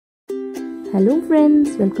Hello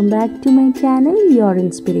friends, welcome back to my channel your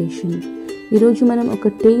inspiration. ఈరోజు మనం ఒక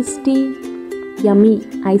టేస్టీ యమ్మీ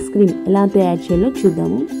ice cream ఎలా తయారు చేయాలో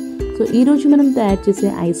చూద్దాము. సో ఈరోజు మనం తయారు చేసే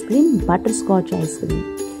ice cream butter scotch ice cream.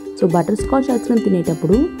 So butter scotch ice cream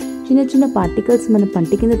తినేటప్పుడు చిన్న చిన్న పార్టికల్స్ మన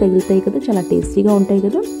పంటి కింద తగులుతాయి కదా, చాలా టేస్టీగా ఉంటాయి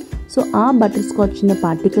కదా. సో ఆ బటర్ స్కాచ్ చిన్న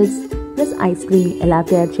పార్టికల్స్ ప్లస్ ఐస్ క్రీమ్ ఎలా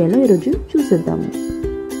తయారు చేయాలో ఈరోజు చూసేద్దాము.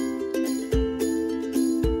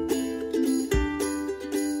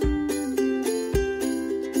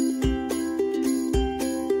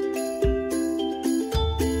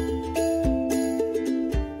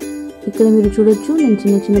 ఇక్కడ మీరు చూడొచ్చు, నేను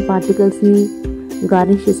చిన్న చిన్న పార్టికల్స్ని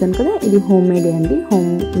గార్నిష్ చేశాను కదా. ఇది హోమ్ మేడ్ అండి, home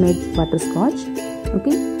made butter scotch.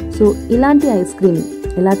 Okay, so ఇలాంటి ఐస్ క్రీమ్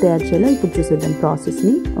ఎలా తయారు చేయాలో ఇప్పుడు చూసేద్దాం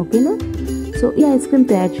ప్రాసెస్ని. ఓకేనా. సో ఈ ఐస్ క్రీమ్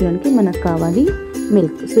తయారు చేయడానికి మనకు కావాలి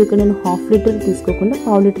మిల్క్. సో ఇక్కడ నేను 1/2 లీటర్ తీసుకోకుండా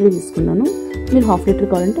 1/4 లీటర్ తీసుకున్నాను. మీరు 1/2 లీటర్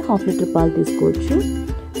కావాలంటే 1/2 లీటర్ పాలు తీసుకోవచ్చు.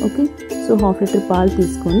 ఓకే, సో 1/2 లీటర్ పాలు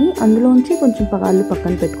తీసుకొని అందులోంచి కొంచెం పాలు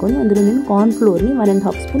పక్కన పెట్టుకొని అందులో నేను కార్న్ ఫ్లోర్ని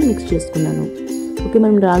 1.5 స్పూన్ మిక్స్ చేసుకున్నాను. ఓకే,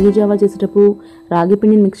 మనం రాగి జావా చేసేటప్పుడు రాగి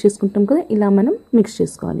పిండిని మిక్స్ చేసుకుంటాం కదా, ఇలా మనం మిక్స్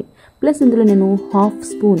చేసుకోవాలి. ప్లస్ ఇందులో నేను 1/2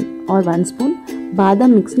 స్పూన్ ఆర్ 1 స్పూన్ బాదం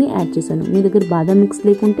మిక్స్ని యాడ్ చేశాను. మీ దగ్గర బాదం మిక్స్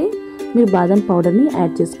లేకుంటే మీరు బాదం పౌడర్ని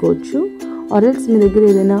యాడ్ చేసుకోవచ్చు. ఆర్ఎల్స్ మీ దగ్గర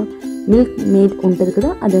ఏదైనా మిల్క్ మేడ్ ఉంటుంది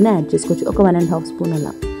కదా, అదైనా యాడ్ చేసుకోవచ్చు. ఒక 1.5 స్పూన్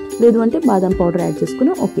అలా. లేదు అంటే బాదం పౌడర్ యాడ్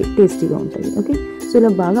చేసుకున్నా ఓకే, టేస్టీగా ఉంటుంది. ఓకే, సో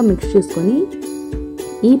ఇలా బాగా మిక్స్ చేసుకొని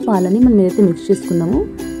ఈ పాలని మనం ఏదైతే మిక్స్ చేసుకున్నామో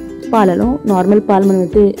పాలలో నార్మల్ పాలు మనం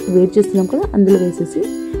అయితే వేడి చేస్తున్నాం కదా, అందులో వేసేసి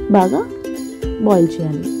బాగా బాయిల్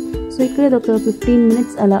చేయాలి. సో ఇక్కడ ఇది ఒక 15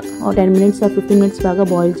 మినిట్స్ అలా 10 మినిట్స్ ఆర్ 15 మినిట్స్ బాగా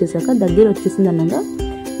బాయిల్ చేశాక దగ్గర వచ్చేసింది అన్నగా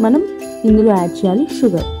మనం ఇందులో యాడ్ చేయాలి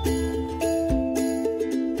షుగర్.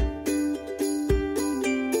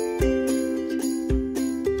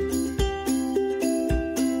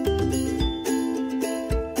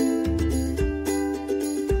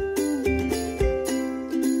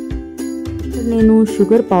 నేను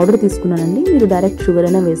షుగర్ పౌడర్ తీసుకున్నానండి. మీరు డైరెక్ట్ షుగర్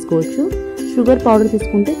అయినా వేసుకోవచ్చు. షుగర్ పౌడర్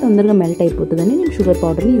తీసుకుంటే తొందరగా మెల్ట్ అయిపోతుందని నేను షుగర్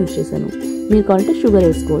పౌడర్ని యూజ్ చేశాను. మీరు కావాలంటే షుగర్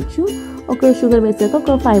వేసుకోవచ్చు. ఒక షుగర్ వేసాక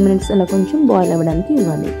ఒక 5 మినిట్స్ అలా కొంచెం బాయిల్ అవ్వడానికి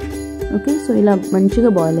ఇవ్వాలి. ఓకే, సో ఇలా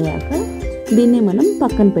మంచిగా బాయిల్ అయ్యాక దీన్ని మనం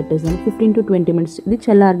పక్కన పెట్టేసాము 15 to 20 మినిట్స్. ఇది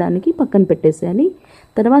చల్లారడానికి పక్కన పెట్టేసేయాలి.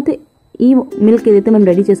 తర్వాత ఈ మిల్క్ ఏదైతే మనం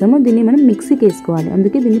రెడీ చేసామో దీన్ని మనం మిక్సీకి వేసుకోవాలి.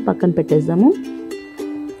 అందుకే దీన్ని పక్కన పెట్టేద్దాము.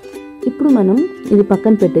 ఇప్పుడు మనం ఇది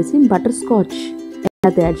పక్కన పెట్టేసి బటర్ స్కాచ్ ఎలా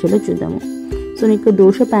తయారు చేయాలో చూద్దాము. సో నేను ఇక్కడ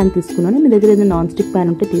దోశ ప్యాన్ తీసుకున్నాను. మీ దగ్గర ఏదైనా నాన్ స్టిక్ ప్యాన్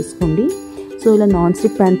ఉంటే తీసుకోండి. సో ఇలా నాన్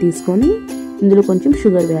స్టిక్ ప్యాన్ తీసుకొని ఇందులో కొంచెం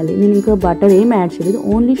షుగర్ వేయాలి. నేను ఇంకా బటర్ ఏం యాడ్ చేయలేదు,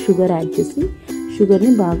 ఓన్లీ షుగర్ యాడ్ చేసి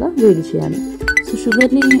షుగర్ని బాగా వేడి చేయాలి. సో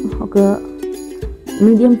షుగర్ని ఒక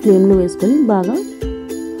మీడియం ఫ్లేమ్లో వేసుకొని బాగా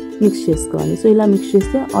మిక్స్ చేసుకోవాలి. సో ఇలా మిక్స్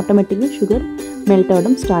చేస్తే ఆటోమేటిక్గా షుగర్ మెల్ట్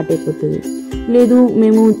అవ్వడం స్టార్ట్ అయిపోతుంది. లేదు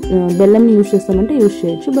మేము బెల్లంని యూజ్ చేస్తామంటే యూజ్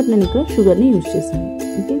చేయొచ్చు, బట్ నేను ఇక్కడ షుగర్ని యూజ్ చేశాను.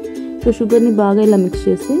 ఓకే, సో షుగర్ని బాగా ఇలా మిక్స్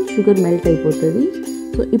చేస్తే షుగర్ మెల్ట్ అయిపోతుంది.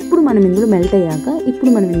 సో ఇప్పుడు మనం ఇందులో మెల్ట్ అయ్యాక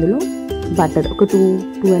ఇప్పుడు మనం ఇందులో బటర్ ఒక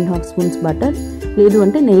 2.5 స్పూన్స్ బటర్, లేదు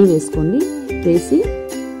అంటే నెయ్యి వేసుకోండి. వేసి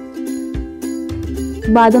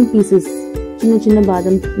బాదం పీసెస్ చిన్న చిన్న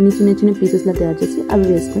బాదంని చిన్న చిన్న పీసెస్లా తయారు చేసి అవి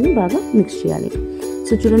వేసుకొని బాగా మిక్స్ చేయాలి.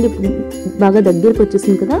 సో చూడండి, ఇప్పుడు బాగా దగ్గరకు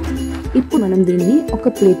వచ్చేసింది కదా. ఇప్పుడు మనం దీన్ని ఒక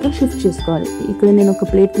ప్లేట్లో షిఫ్ట్ చేసుకోవాలి. ఇక్కడ నేను ఒక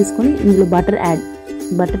ప్లేట్ తీసుకొని ఇందులో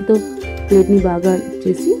బటర్తో ప్లేట్ని బాగా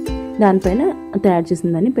చేసి దానిపైన తయారు చేసిన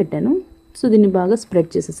దాన్ని పెట్టాను. సో దీన్ని బాగా స్ప్రెడ్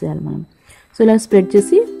చేసేసేయాలి మనం. సో ఇలా స్ప్రెడ్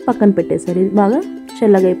చేసి పక్కన పెట్టేసారి. ఇది బాగా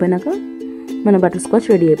చల్లగా అయిపోయినాక మన బటర్ స్కాచ్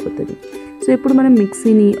రెడీ అయిపోతుంది. సో ఇప్పుడు మనం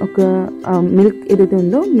మిక్సీని ఒక మిల్క్ ఏదైతే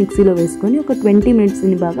ఉందో మిక్సీలో వేసుకొని ఒక 20 మినిట్స్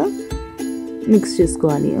దీన్ని బాగా మిక్స్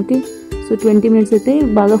చేసుకోవాలి. ఓకే, సో 20 మినిట్స్ అయితే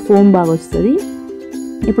బాగా ఫోమ్ బాగా వస్తుంది.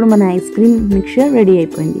 ఇప్పుడు మన ఐస్ క్రీమ్ మిక్చర్ రెడీ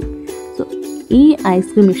అయిపోయింది. సో ఈ ఐస్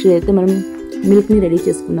క్రీమ్ మిక్చర్ అయితే మనం మిల్క్ని రెడీ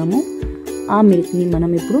చేసుకున్నామో ఆ మిల్క్ని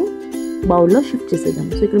మనం ఇప్పుడు బౌల్లో షిఫ్ట్ చేసేద్దాం.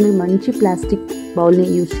 సో ఇక్కడ మీరు మంచి ప్లాస్టిక్ బౌల్ని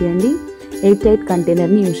యూజ్ చేయండి, ఎయిర్ టైట్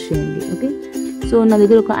కంటైనర్ని యూజ్ చేయండి. ఓకే, సో నా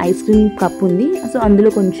దగ్గర ఒక ఐస్ క్రీమ్ కప్ ఉంది. సో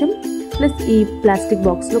అందులో కొంచెం ప్లస్ ఈ ప్లాస్టిక్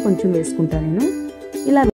బాక్స్లో కొంచెం వేసుకుంటాను నేను.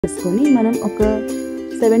 ఇలా వేసుకొని మనం ఒక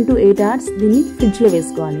 7 to 8 అవర్స్ దీన్ని ఫ్రిడ్జ్లో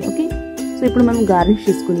వేసుకోవాలి. ఓకే, సో ఇప్పుడు మనం గార్నిష్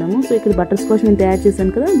చేసుకున్నాము. సో ఇక్కడ బటర్ స్కాచ్ నేను తయారు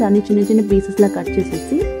చేశాను కదా, దాన్ని చిన్న చిన్న పీసెస్లా కట్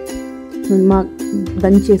చేసేసి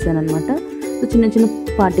దంచేసాను అనమాట. సో చిన్న చిన్న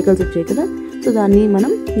పార్టికల్స్ వచ్చాయి కదా, సో దాన్ని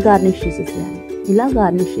మనం గార్నిష్ చేసేసేయాలి. ఇలా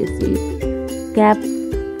గార్నిష్ చేసి క్యాప్,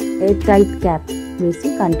 ఎయిర్ టైట్ క్యాప్ వేసి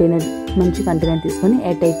కంటైనర్, మంచి కంటైనర్ తీసుకొని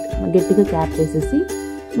ఎయిర్ టైట్ గట్టిగా క్యాప్ వేసేసి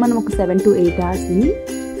మనం ఒక 7 to 8 అవర్స్ దీన్ని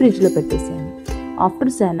ఫ్రిడ్జ్లో పెట్టేసేయాలి.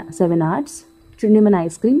 ఆఫ్టర్ 7 అవర్స్ చూడండి మన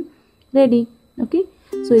ice cream ready. Okay,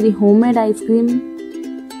 so ఇది home made ice cream,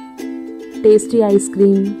 tasty ice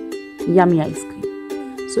cream, యమ్మీ ఐస్ క్రీమ్.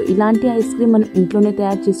 సో ఇలాంటి ఐస్ క్రీమ్ మనం ఇంట్లోనే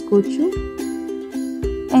తయారు చేసుకోవచ్చు.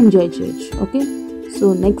 ఎంజాయ్ చేయొచ్చు. ఓకే, సో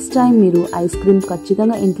నెక్స్ట్ టైం మీరు ఐస్ క్రీమ్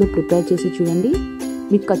ఖచ్చితంగా ఇంట్లో ప్రిపేర్ చేసి చూడండి,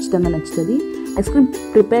 మీకు ఖచ్చితంగా నచ్చుతుంది. ఐస్ క్రీమ్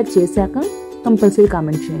ప్రిపేర్ చేశాక కంపల్సరీ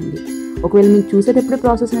కామెంట్ చేయండి. ఒకవేళ మీకు చూసేటప్పుడే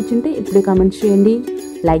ప్రాసెస్ నచ్చింటే ఇప్పుడే కామెంట్స్ చేయండి,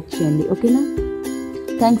 లైక్ చేయండి. ఓకేనా?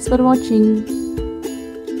 Thanks for watching.